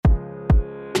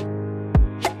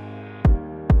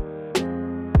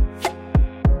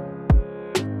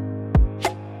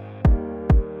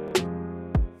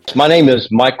My name is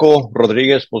Michael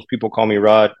Rodriguez. Most people call me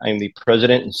Rod. I am the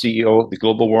president and CEO of the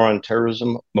Global War on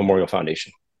Terrorism Memorial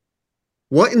Foundation.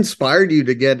 What inspired you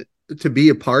to get to be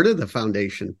a part of the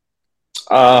foundation?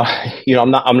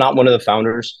 I'm not one of the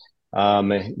founders.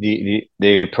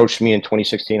 They approached me in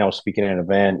 2016. I was speaking at an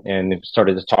event, and they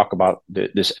started to talk about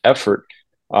this effort.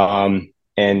 And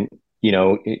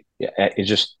it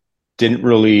just didn't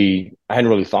really. I hadn't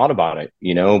really thought about it,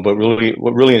 But really,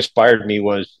 what really inspired me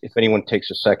was if anyone takes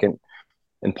a second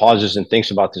and pauses and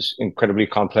thinks about this incredibly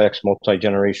complex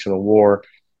multi-generational war,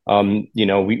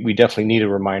 we definitely need a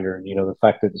reminder. The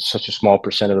fact that it's such a small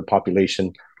percent of the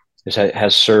population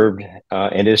has served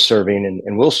and is serving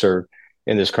and will serve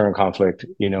in this current conflict.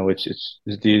 It's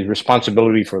the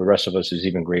responsibility for the rest of us is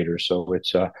even greater. So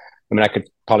I could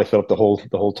probably fill up the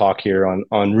whole talk here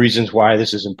on reasons why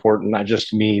this is important, not just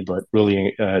to me, but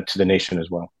really to the nation as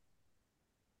well.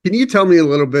 Can you tell me a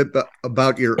little bit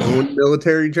about your own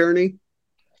military journey?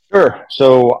 Sure.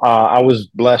 So I was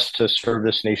blessed to serve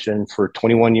this nation for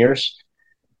 21 years.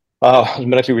 I was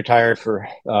medically retired for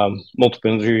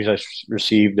multiple injuries. I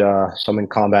received some in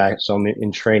combat, some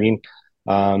in training,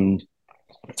 um,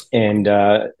 and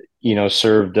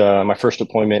served my first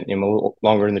deployment. I'm a little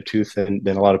longer in the tooth than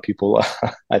a lot of people,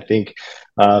 I think.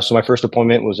 So my first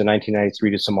deployment was in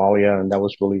 1993 to Somalia, and that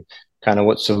was really kind of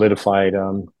what solidified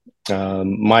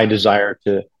my desire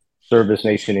to serve this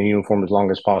nation in uniform as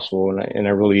long as possible. And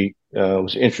I really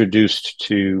was introduced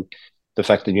to the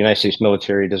fact that the United States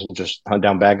military doesn't just hunt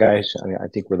down bad guys. I mean, I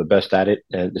think we're the best at it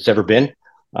it's ever been.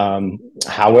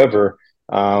 However,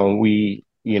 we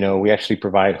actually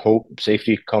provide hope,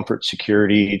 safety, comfort,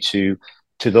 security to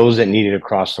those that need it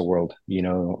across the world.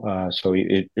 So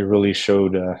it really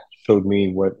showed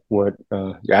me what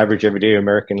the average everyday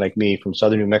American like me from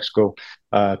southern New Mexico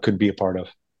could be a part of.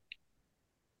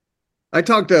 I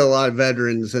talk to a lot of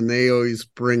veterans, and they always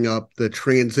bring up the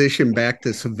transition back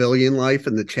to civilian life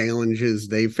and the challenges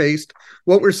they faced.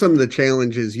 What were some of the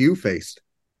challenges you faced?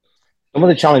 Some of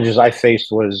the challenges I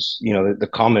faced was, the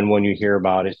common one you hear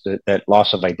about is that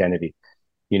loss of identity.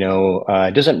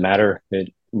 It doesn't matter that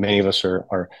many of us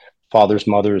are fathers,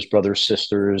 mothers, brothers,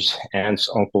 sisters, aunts,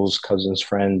 uncles, cousins,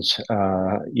 friends.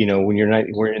 When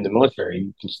we're in the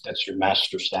military, that's your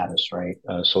master status, right?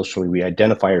 Socially, we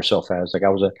identify ourselves as like I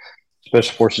was a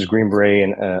Special Forces Green Beret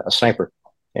and a sniper,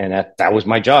 and that was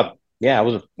my job. Yeah, I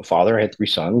was a father. I had three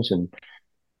sons, and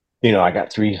I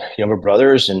got three younger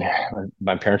brothers, and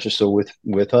my parents are still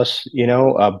with us.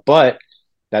 But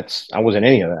I wasn't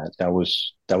any of that. That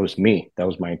was me. That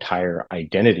was my entire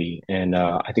identity, and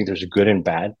I think there's a good and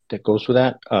bad that goes with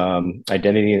that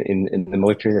identity in the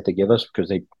military that they give us because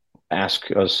they ask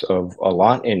us of a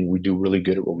lot, and we do really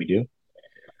good at what we do.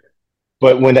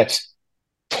 But when that's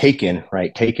taken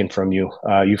from you,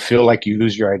 you feel like you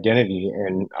lose your identity,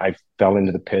 and I fell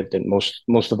into the pit that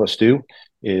most of us do.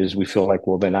 Is we feel like,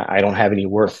 well, then I don't have any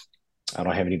worth, I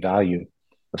don't have any value.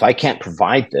 If I can't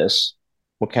provide this,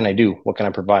 what can I do? What can I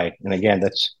provide? And again,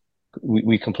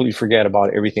 we completely forget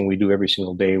about everything we do every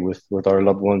single day with our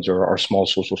loved ones or our small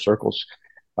social circles.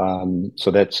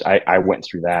 So I went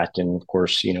through that, and of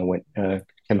course, went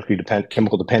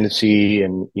chemical dependency,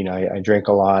 and I drank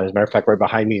a lot. As a matter of fact, right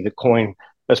behind me, the coin,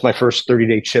 that's my first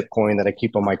 30-day chip coin that I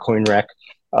keep on my coin rack.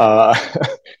 Uh,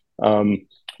 um,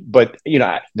 but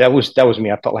that was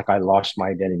me. I felt like I lost my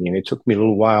identity, and it took me a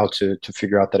little while to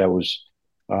figure out that I was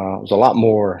a lot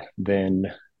more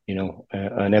than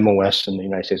an MOS in the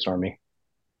United States Army.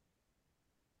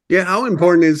 Yeah, how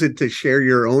important is it to share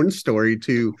your own story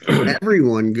to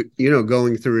everyone,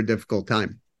 going through a difficult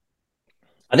time?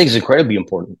 I think it's incredibly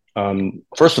important.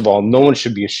 First of all, no one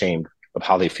should be ashamed of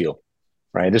how they feel.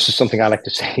 Right. This is something I like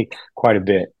to say quite a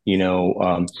bit.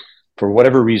 For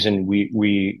whatever reason,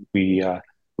 we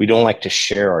don't like to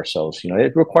share ourselves.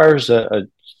 It requires a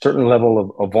certain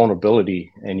level of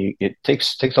vulnerability, and it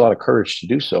takes a lot of courage to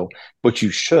do so. But you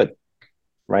should,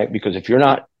 right? Because if you're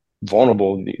not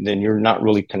vulnerable, then you're not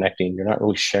really connecting. You're not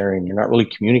really sharing. You're not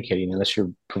really communicating unless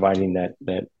you're providing uh,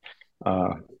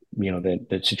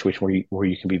 that situation where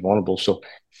you can be vulnerable. So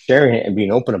sharing it and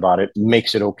being open about it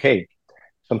makes it okay.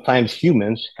 Sometimes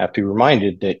humans have to be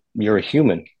reminded that you're a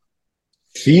human.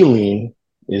 Feeling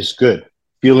is good.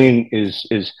 Feeling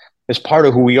is part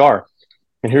of who we are.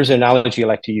 And here's an analogy I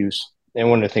like to use. I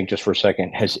want to think just for a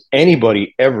second. Has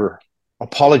anybody ever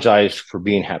apologized for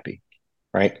being happy?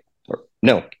 Right? Or,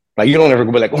 no. Like you don't ever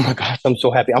go like, oh my gosh, I'm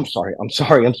so happy. I'm sorry. I'm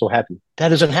sorry. I'm so happy. That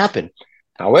doesn't happen.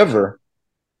 However,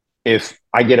 if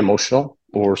I get emotional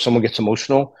or someone gets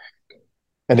emotional,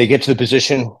 and they get to the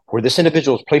position where this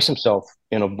individual has placed himself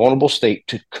in a vulnerable state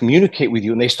to communicate with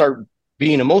you, and they start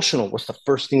being emotional, what's the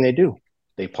first thing they do?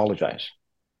 They apologize.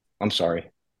 I'm sorry.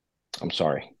 I'm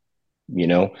sorry. You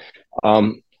know, I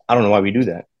don't know why we do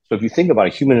that. So if you think about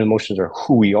it, human emotions are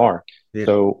who we are. Yeah.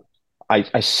 So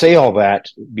I say all that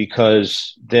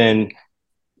because then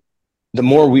the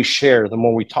more we share, the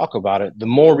more we talk about it, the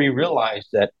more we realize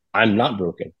that I'm not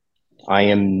broken.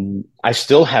 I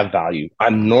still have value.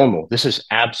 I'm normal. This is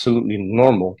absolutely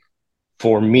normal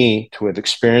for me to have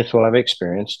experienced what I've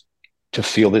experienced to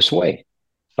feel this way.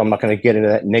 So I'm not going to get into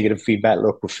that negative feedback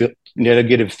loop of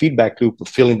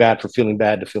feeling bad for feeling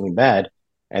bad to feeling bad.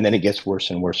 And then it gets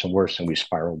worse and worse and worse, and we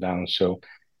spiral down. So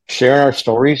sharing our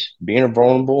stories, being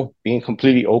vulnerable, being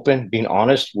completely open, being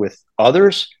honest with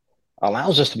others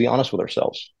allows us to be honest with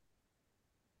ourselves.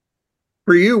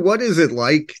 For you, what is it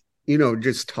like,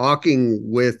 just talking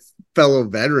with fellow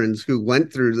veterans who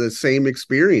went through the same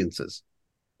experiences?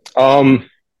 Um,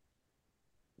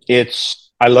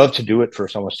 I love to do it.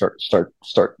 First, I want to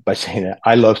start by saying that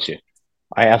I love to.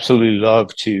 I absolutely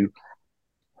love to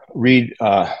read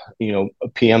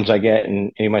PMs I get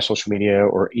in any of my social media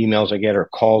or emails I get or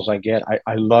calls I get.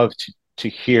 I love to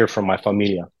hear from my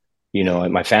familia,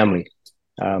 and my family,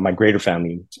 my greater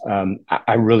family.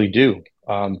 I really do.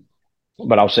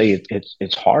 But I'll say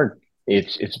it's hard.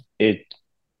 It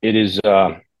is.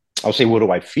 I'll say what do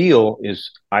I feel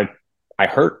is I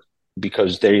hurt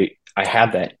because I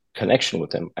have that connection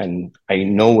with them and I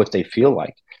know what they feel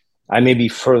like. I may be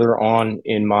further on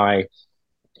in my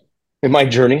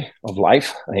journey of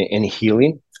life and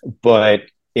healing, but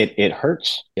it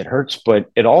hurts. It hurts, but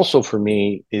it also for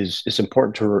me is it's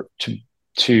important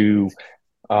to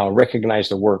recognize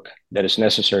the work that is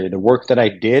necessary. The work that I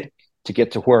did to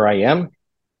get to where I am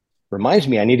reminds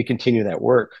me I need to continue that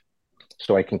work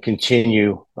so I can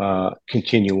continue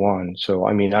on. So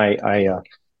I mean,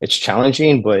 it's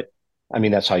challenging, but I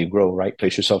mean that's how you grow, right?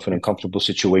 Place yourself in uncomfortable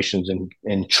situations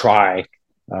and try,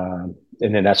 and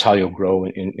then that's how you'll grow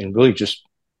and really just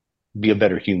be a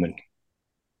better human.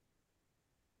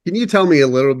 Can you tell me a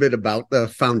little bit about the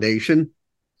foundation?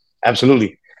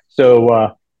 Absolutely.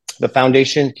 So the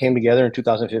foundation came together in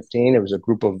 2015. It was a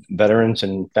group of veterans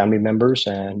and family members,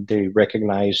 and they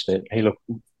recognized that hey, look,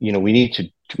 we need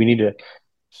to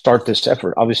start this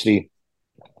effort. Obviously,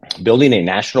 building a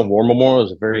national war memorial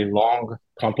is a very long,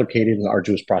 complicated, and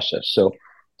arduous process. So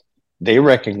they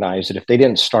recognized that if they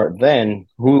didn't start then,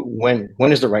 when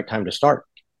is the right time to start?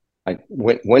 Like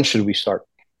when should we start?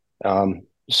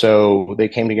 So they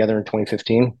came together in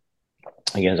 2015.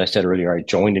 Again, as I said earlier, I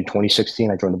joined in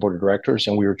 2016. I joined the board of directors,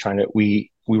 and we were trying to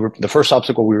we were the first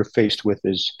obstacle we were faced with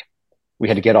is we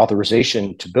had to get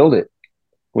authorization to build it.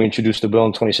 We introduced the bill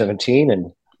in 2017,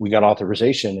 and we got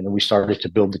authorization, and then we started to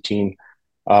build the team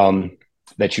um,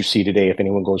 that you see today. If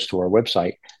anyone goes to our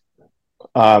website,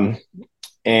 um,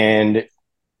 and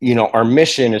our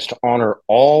mission is to honor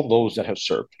all those that have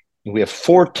served. We have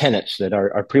four tenets that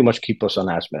are pretty much keep us on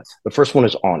azimuth. The first one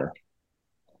is honor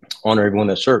everyone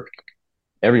that served,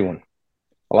 everyone.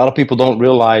 A lot of people don't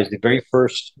realize the very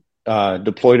first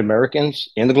deployed Americans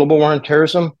in the global war on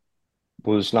terrorism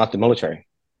was not the military.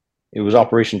 It was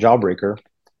Operation Jawbreaker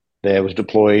that was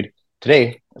deployed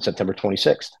today, September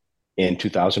 26th in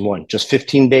 2001, just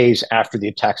 15 days after the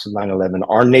attacks of 9/11.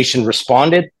 Our nation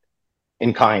responded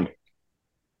in kind,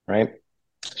 right?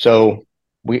 So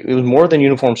it was more than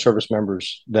uniformed service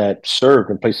members that served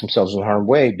and placed themselves in harm's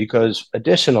way because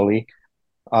additionally,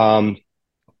 um,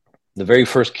 the very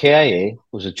first KIA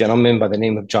was a gentleman by the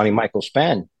name of Johnny Michael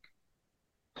Spann,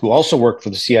 who also worked for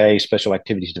the CIA Special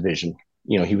Activities Division.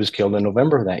 He was killed in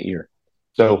November of that year.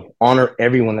 So honor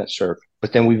everyone that served.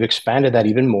 But then we've expanded that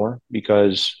even more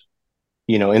because,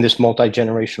 in this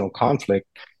multi-generational conflict,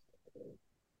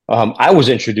 I was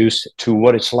introduced to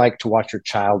what it's like to watch your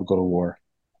child go to war,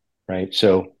 right?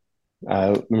 So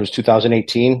it was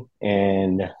 2018,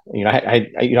 and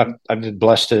I've been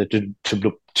blessed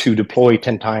to deploy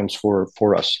 10 times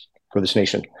for us for this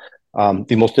nation.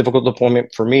 The most difficult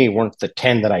deployment for me weren't the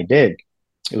 10 that I did.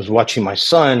 It was watching my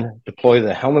son deploy to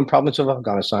the Helmand province of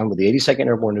Afghanistan with the 82nd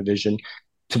Airborne Division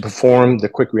to perform the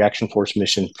Quick Reaction Force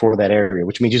mission for that area,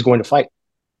 which means he's going to fight.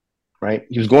 Right?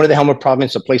 He was going to the Helmand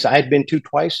province, a place I had been to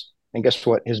twice. And guess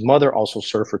what? His mother also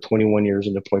served for 21 years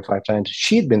and deployed 5 times.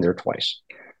 She had been there twice.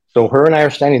 So her and I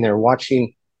are standing there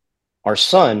watching our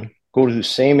son go to the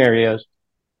same areas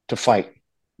to fight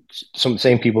some of the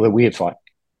same people that we had fought.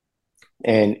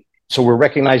 And so we're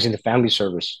recognizing the family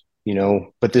service,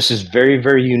 but this is very,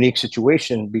 very unique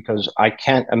situation because I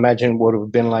can't imagine what it would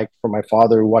have been like for my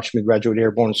father who watched me graduate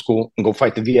airborne school and go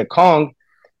fight the Viet Cong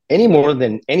any more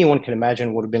than anyone can imagine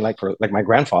what it would have been like for like my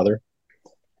grandfather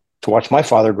to watch my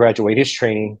father graduate his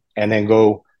training and then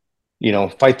go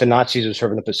fight the Nazis or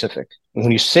serve in the Pacific. And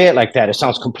when you say it like that, it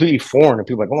sounds completely foreign, and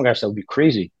people are like, oh my gosh, that would be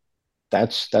crazy.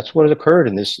 That's what has occurred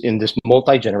in this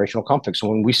multi-generational conflict. So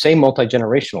when we say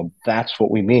multi-generational, that's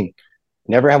what we mean.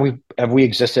 Never have we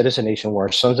existed as a nation where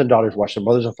our sons and daughters watch their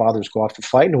mothers and fathers go off to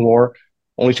fight in war,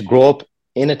 only to grow up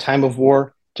in a time of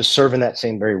war to serve in that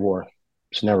same very war.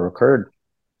 It's never occurred,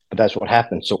 but that's what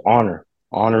happened. So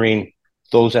honoring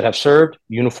those that have served,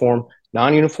 uniform,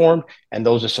 non-uniform, and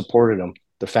those that supported them,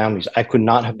 the families. I could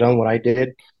not have done what I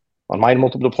did on my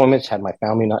multiple deployments had my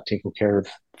family not taken care of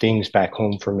things back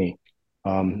home for me.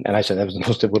 And I said that was the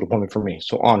most difficult deployment for me.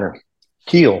 So honor,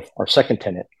 heal. Our second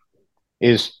tenet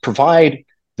is provide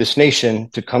this nation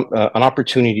to come an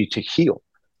opportunity to heal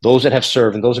those that have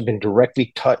served and those that have been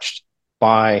directly touched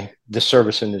by the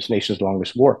service in this nation's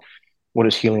longest war. What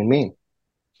does healing mean?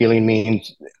 Healing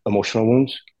means emotional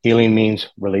wounds. Healing means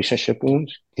relationship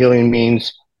wounds. Healing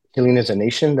means healing as a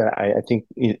nation that I think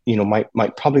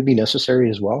might probably be necessary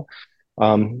as well.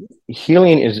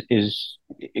 Healing is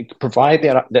provide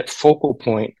that focal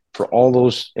point for all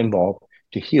those involved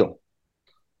to heal,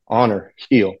 honor,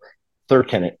 heal. Third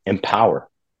tenet, empower.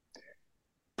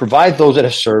 Provide those that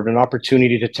have served an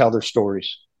opportunity to tell their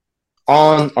stories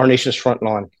on our nation's front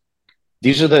lawn.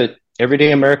 These are the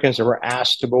everyday Americans that were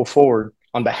asked to go forward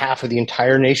on behalf of the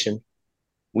entire nation.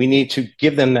 We need to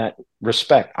give them that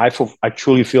respect. I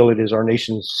truly feel it is our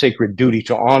nation's sacred duty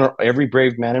to honor every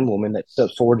brave man and woman that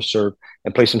steps forward to serve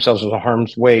and place themselves in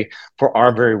harm's way for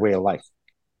our very way of life.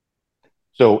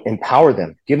 So empower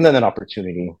them, give them that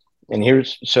opportunity. And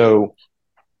there's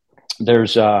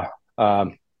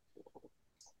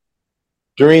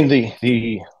during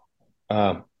the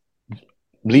uh,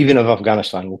 leaving of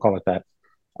Afghanistan, we'll call it that,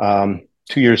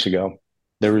 2 years ago,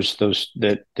 there was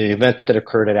the event that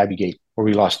occurred at Abbey Gate where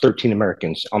we lost 13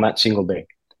 Americans on that single day.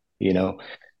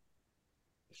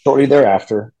 Shortly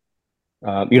thereafter,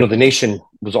 the nation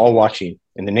was all watching,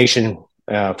 and the nation,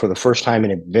 for the first time in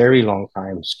a very long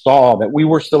time, saw that we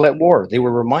were still at war. They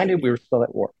were reminded we were still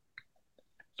at war.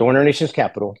 So in our nation's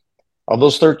capital, of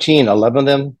those 13, 11 of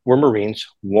them were Marines.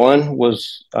 One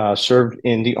was served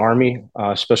in the Army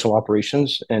Special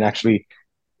Operations, and actually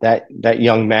that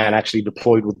young man actually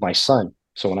deployed with my son.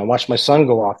 So when I watched my son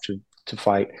go off to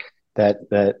fight,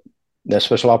 that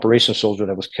Special Operations soldier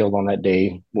that was killed on that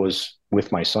day was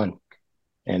with my son,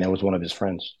 and that was one of his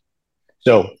friends.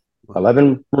 So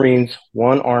 11 Marines,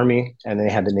 one Army, and they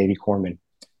had the Navy corpsman.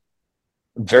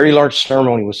 A very large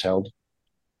ceremony was held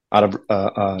out of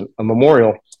a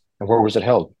memorial. And where was it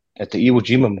held? At the Iwo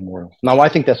Jima Memorial. Now, I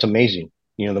think that's amazing.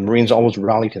 The Marines always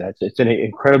rally to that. It's an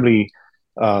incredibly,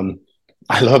 I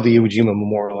love the Iwo Jima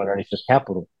Memorial in our nation's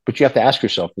capital. But you have to ask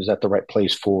yourself, is that the right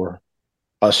place for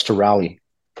us to rally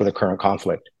for the current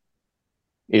conflict?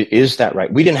 Is that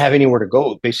right? We didn't have anywhere to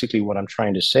go. Basically, what I'm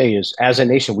trying to say is, as a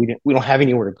nation, we don't have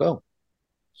anywhere to go.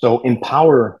 So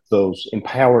empower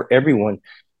everyone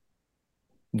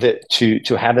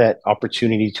to have that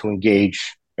opportunity to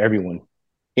engage everyone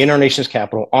in our nation's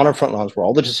capital, on our front lawns, where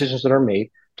all the decisions that are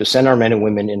made to send our men and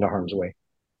women into harm's way.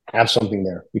 Have something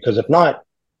there, because if not,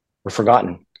 we're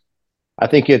forgotten. I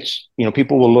think it's,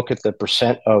 people will look at the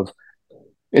percent of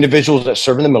individuals that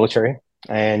serve in the military,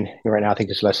 and right now I think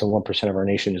it's less than 1% of our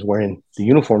nation is wearing the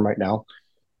uniform right now.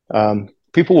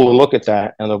 People will look at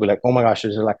that and they'll be like, oh my gosh,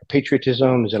 is it like a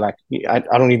patriotism? Is it like, I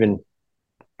don't even,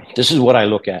 this is what I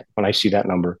look at when I see that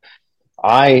number.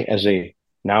 I, as a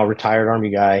now retired Army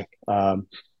guy,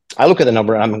 I look at the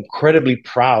number and I'm incredibly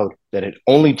proud that it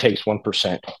only takes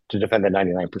 1% to defend that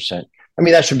 99%. I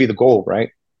mean, that should be the goal, right?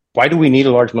 Why do we need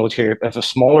a large military if a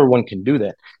smaller one can do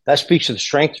that? That speaks to the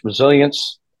strength,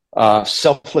 resilience,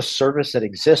 selfless service that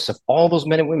exists of all those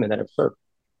men and women that have served.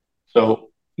 So,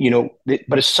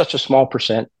 but it's such a small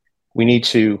percent. We need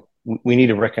to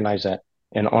recognize that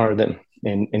and honor them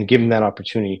and give them that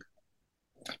opportunity.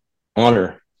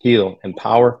 Honor, heal,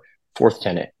 empower. Fourth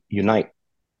tenet, unite.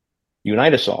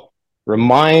 Unite us all.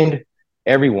 Remind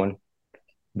everyone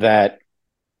that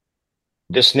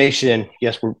this nation,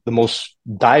 yes, we're the most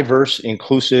diverse,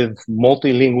 inclusive,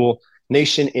 multilingual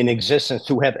nation in existence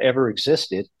to have ever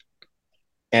existed.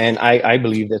 And I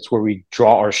believe that's where we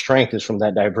draw our strength, is from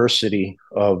that diversity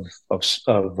of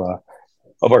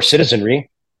our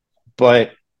citizenry.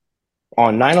 But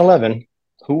on 9/11,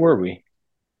 who were we?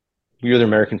 We were the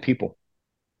American people.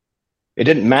 It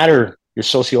didn't matter your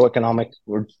socioeconomic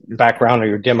or background or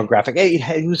your demographic.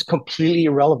 It was completely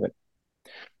irrelevant.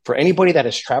 For anybody that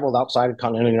has traveled outside of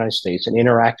continental United States and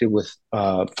interacted with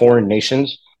foreign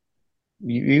nations,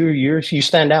 you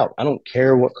stand out. I don't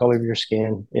care what color of your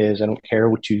skin is. I don't care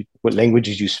what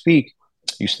languages you speak.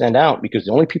 you stand out because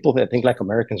the only people that think like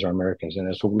Americans are Americans, and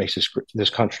that's what makes this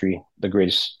country the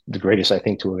greatest I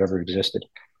think to have ever existed.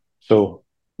 So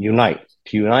unite,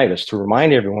 to unite us, to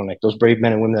remind everyone, like those brave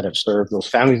men and women that have served, those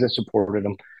families that supported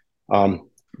them, um,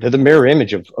 they're the mirror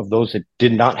image of those that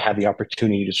did not have the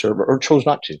opportunity to serve or chose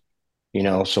not to.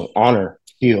 So honor,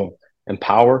 heal,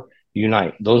 empower,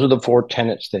 unite. Those are the four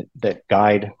tenets that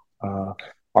guide uh,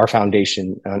 our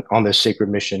foundation on this sacred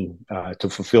mission to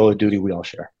fulfill a duty we all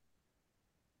share.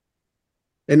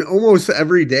 And almost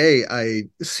every day I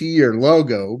see your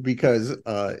logo because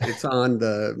it's on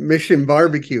the Mission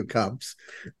Barbecue cups.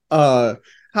 Uh,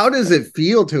 how does it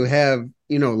feel to have,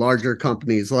 larger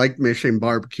companies like Mission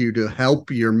Barbecue to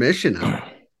help your mission out?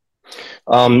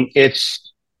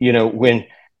 It's when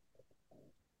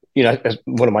as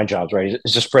one of my jobs, right,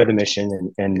 is to spread the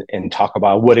mission and talk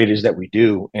about what it is that we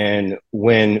do. And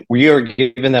when we are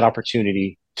given that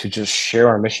opportunity to just share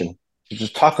our mission, to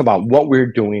just talk about what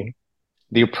we're doing,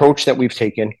 the approach that we've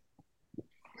taken,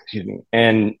 excuse me,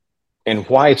 and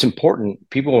why it's important,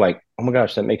 people are like, oh my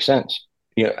gosh, that makes sense.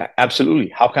 Absolutely.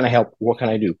 How can I help? What can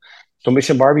I do? So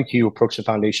Mission Barbecue approached the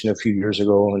foundation a few years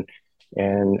ago,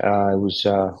 and it was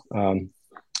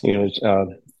it was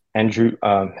Andrew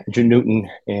Newton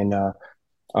and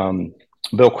um,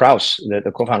 Bill Kraus,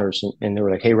 the co-founders, and they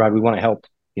were like, "Hey, Rod, we want to help.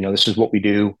 This is what we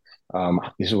do.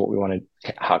 This is what we want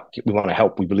to. How we want to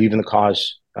help. We believe in the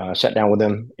cause." Sat down with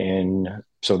them, and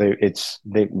so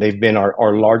they've been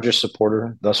our largest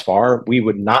supporter thus far. We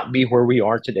would not be where we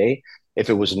are today if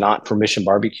it was not for Mission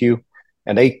Barbecue,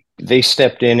 and they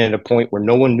stepped in at a point where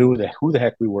no one knew who the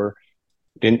heck we were.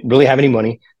 Didn't really have any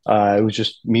money. It was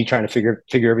just me trying to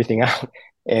figure everything out.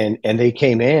 And they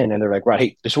came in and they're like, right,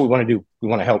 hey, this is what we want to do. We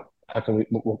want to help. How can we?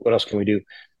 What else can we do?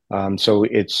 So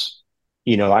it's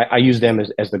I use them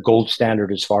as the gold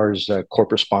standard as far as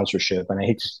corporate sponsorship. And I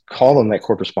hate to call them that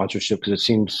corporate sponsorship because it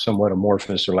seems somewhat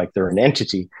amorphous or like they're an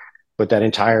entity, but that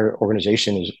entire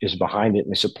organization is behind it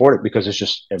and they support it because it's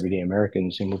just everyday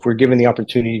Americans. And if we're given the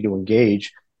opportunity to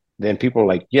engage, then people are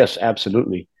like, yes,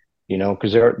 absolutely.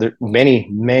 Because there are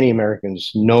many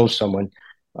Americans know someone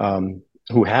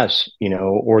who has,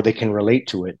 or they can relate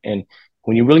to it. And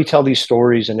when you really tell these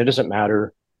stories, and it doesn't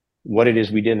matter what it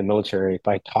is we did in the military, if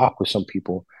I talk with some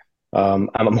people,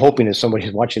 I'm hoping that somebody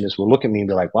who's watching this will look at me and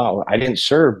be like, wow, I didn't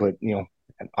serve, but,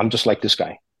 I'm just like this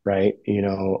guy, right?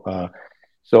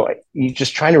 So you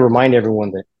just trying to remind everyone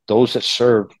that those that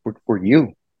served were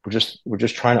you. We're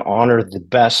just trying to honor the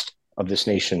best of this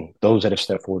nation, those that have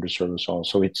stepped forward to serve us all.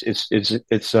 So it's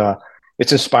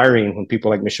inspiring when people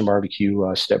like Mission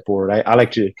Barbecue step forward. I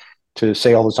like to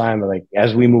say all the time, like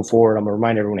as we move forward, I'm gonna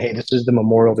remind everyone, hey, this is the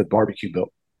memorial that barbecue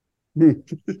built.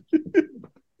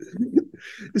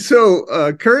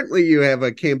 So currently you have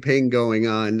a campaign going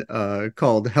on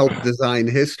called Help Design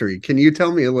History. Can you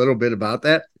tell me a little bit about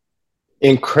that?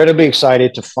 Incredibly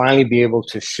excited to finally be able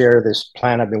to share this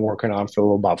plan I've been working on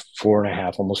for about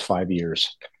 4.5, almost 5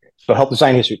 years. So Help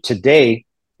Design History. Today,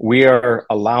 we are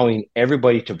allowing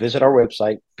everybody to visit our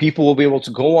website. People will be able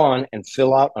to go on and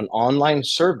fill out an online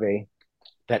survey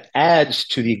that adds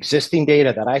to the existing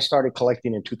data that I started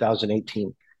collecting in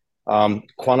 2018.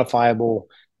 Quantifiable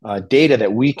data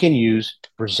that we can use to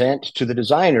present to the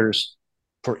designers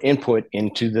for input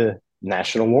into the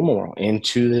National War Memorial,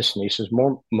 into this nation's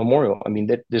memorial. I mean,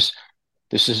 that this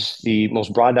is the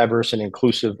most broad, diverse, and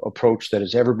inclusive approach that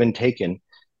has ever been taken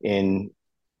in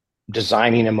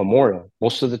designing a memorial.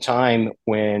 Most of the time,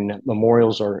 when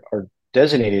memorials are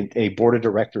designated, a board of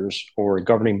directors or a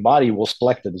governing body will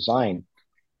select the design.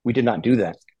 We did not do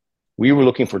that. We were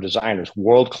looking for designers,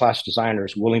 world-class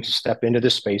designers willing to step into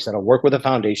this space that'll work with a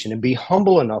foundation and be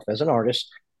humble enough as an artist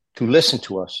to listen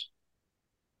to us,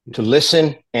 to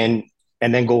listen and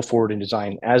then go forward and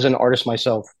design. As an artist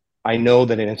myself, I know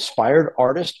that an inspired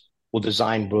artist will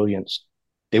design brilliance.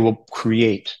 They will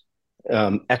create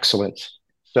excellence.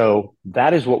 So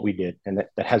that is what we did, and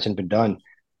that hasn't been done.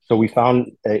 So we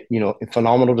found a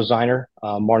phenomenal designer,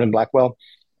 Martin Blackwell,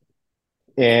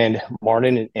 and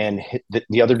Martin and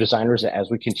the other designers, as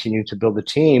we continue to build the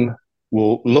team,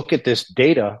 will look at this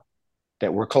data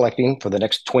that we're collecting for the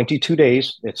next 22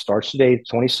 days. It starts today,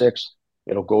 26.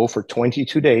 It'll go for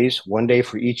 22 days, 1 day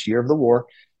for each year of the war.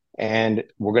 And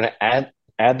we're going to add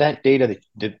that data that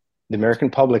the American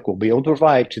public will be able to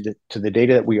provide to the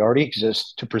data that we already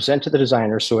exist to present to the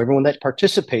designers. So everyone that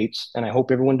participates, and I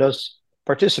hope everyone does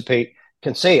participate,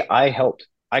 can say, I helped,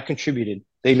 I contributed,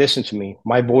 they listened to me,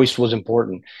 my voice was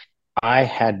important, I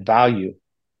had value.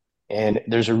 And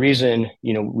there's a reason,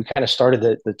 we kind of started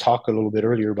the talk a little bit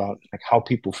earlier about like how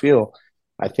people feel.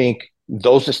 I think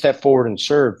those that step forward and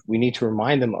serve, we need to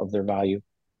remind them of their value.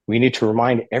 We need to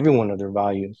remind everyone of their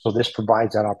value. So this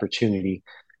provides that opportunity.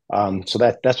 So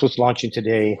that's what's launching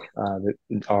today,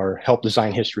 our Help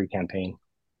Design History campaign.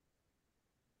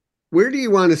 Where do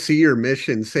you want to see your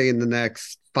mission, say, in the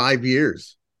next 5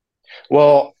 years?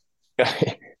 Well,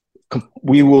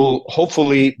 we will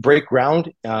hopefully break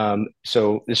ground.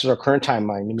 So this is our current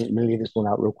timeline. Let me leave this one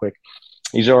out real quick.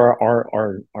 These are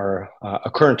our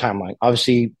a current timeline.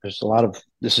 Obviously, there's a lot of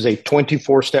this is a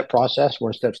 24-step process. We're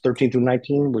in steps 13 through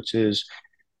 19, which is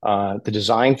the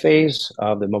design phase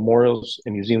of the Memorials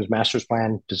and Museums Master's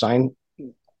Plan design.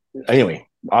 Anyway,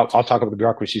 I'll talk about the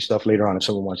bureaucracy stuff later on if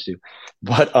someone wants to.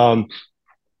 But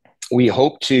we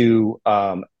hope to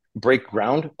break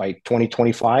ground by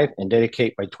 2025 and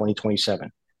dedicate by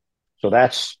 2027. So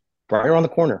that's right around the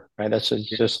corner, right? That's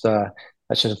just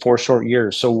 4 short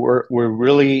years. So we're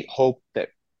really hope that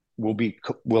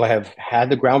we'll have had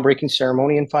the groundbreaking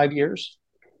ceremony in 5 years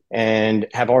and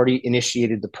have already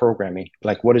initiated the programming.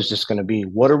 Like, what is this going to be?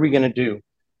 What are we going to do?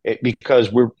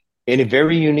 Because we're in a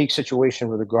very unique situation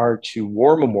with regard to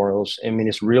war memorials. I mean,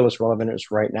 it's real, it's relevant, it's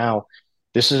right now.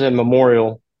 This is a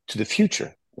memorial to the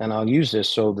future. And I'll use this.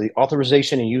 So the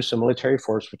authorization and use of military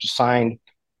force, which is signed,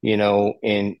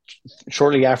 in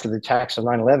shortly after the attacks of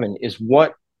 9/11, is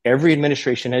what every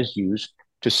administration has used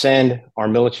to send our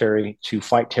military to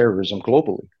fight terrorism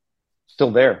globally.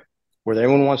 Still there. Whether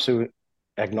everyone wants to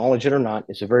acknowledge it or not,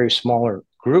 it's a very smaller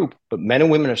group, but men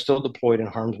and women are still deployed in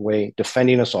harm's way,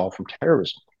 defending us all from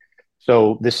terrorism.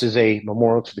 So this is a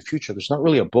memorial to the future. There's not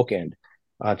really a bookend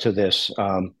to this,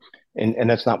 and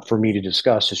that's not for me to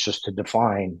discuss. It's just to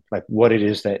define like what it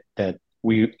is that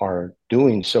we are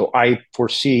doing. So I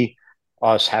foresee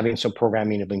us having some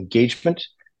programming of engagement,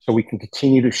 so we can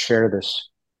continue to share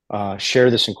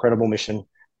this incredible mission,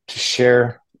 to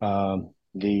share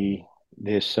the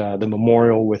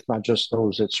memorial with not just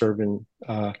those that serve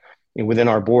within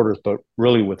our borders, but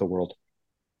really with the world.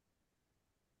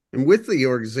 And with the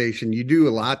organization, you do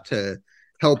a lot to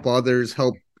help others,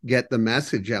 help get the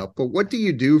message out. But what do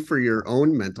you do for your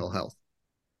own mental health?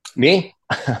 Me?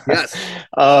 Yes.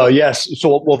 Oh yes.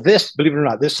 So well, this, believe it or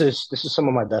not, this is some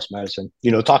of my best medicine.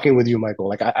 Talking with you, Michael.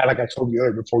 Like I told you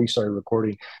earlier before we started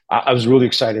recording, I was really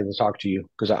excited to talk to you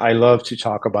because I love to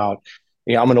talk about.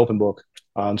 I'm an open book.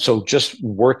 So just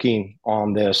working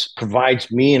on this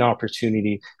provides me an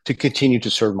opportunity to continue to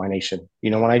serve my nation.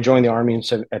 When I joined the army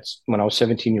when I was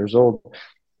 17 years old,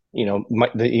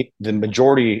 the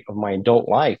majority of my adult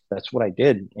life, that's what I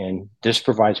did, and this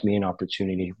provides me an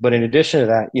opportunity. But in addition to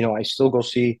that, I still go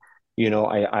see,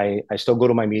 I still go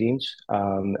to my meetings.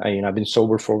 I've been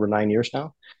sober for over 9 years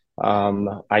now.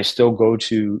 I still go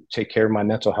to take care of my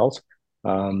mental health.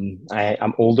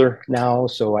 I'm older now,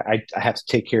 so I have to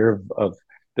take care of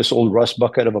this old rust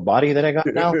bucket of a body that I got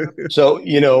now. So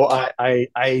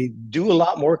I do a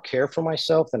lot more care for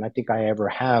myself than I think I ever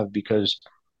have because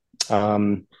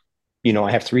um,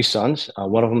 I have three sons.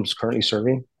 One of them is currently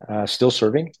serving, still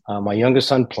serving. My youngest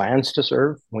son plans to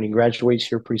serve when he graduates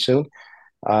here pretty soon.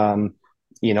 Um,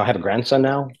 I have a grandson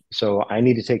now, so I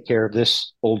need to take care of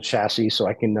this old chassis so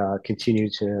I can continue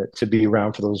to be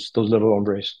around for those little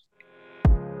hombres.